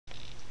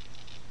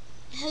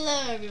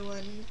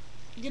everyone,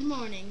 good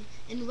morning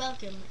and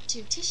welcome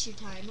to Tissue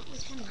Time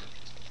with Henry.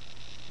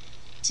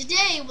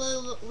 Today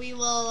we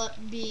will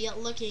be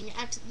looking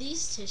at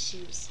these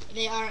tissues.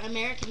 They are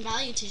American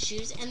Value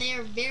tissues and they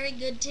are very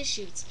good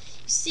tissues.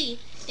 You see,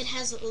 it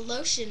has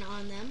lotion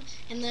on them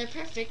and they're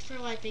perfect for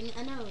wiping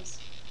a nose.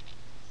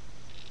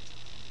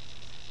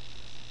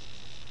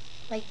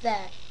 Like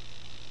that.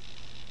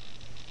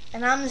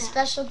 And I'm the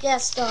special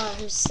guest star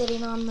who's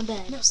sitting on the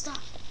bed. No, stop.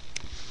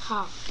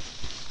 Ha.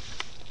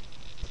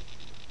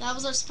 That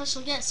was our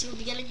special guest. He will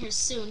be getting here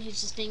soon.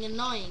 He's just being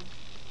annoying.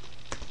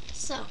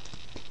 So,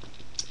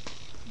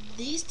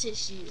 these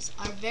tissues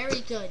are very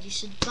good. You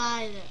should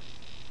buy them.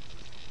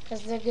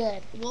 Because they're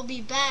good. We'll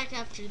be back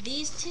after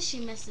these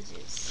tissue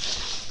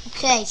messages.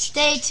 Okay,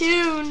 stay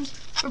tuned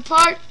for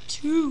part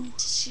 2.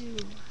 Tissue.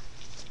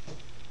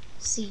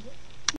 See you.